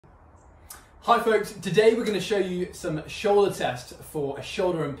Hi folks, today we're going to show you some shoulder tests for a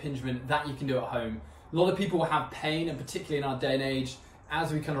shoulder impingement that you can do at home. A lot of people will have pain, and particularly in our day and age,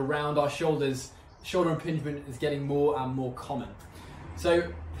 as we kind of round our shoulders, shoulder impingement is getting more and more common.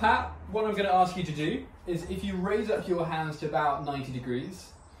 So Pat, what I'm going to ask you to do is if you raise up your hands to about 90 degrees,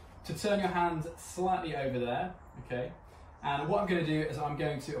 to turn your hands slightly over there, okay? And what I'm going to do is I'm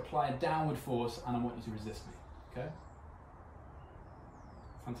going to apply a downward force and I want you to resist me, okay?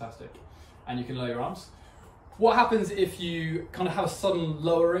 Fantastic. And you can lower your arms. What happens if you kind of have a sudden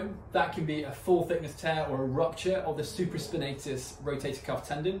lowering? That can be a full thickness tear or a rupture of the supraspinatus rotator cuff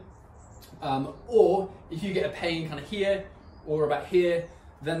tendon. Or if you get a pain kind of here or about here,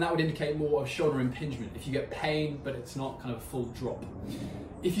 then that would indicate more of shoulder impingement. If you get pain, but it's not kind of a full drop.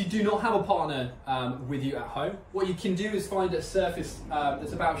 If you do not have a partner with you at home, what you can do is find a surface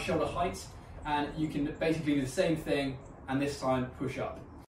that's about shoulder height, and you can basically do the same thing, and this time push up.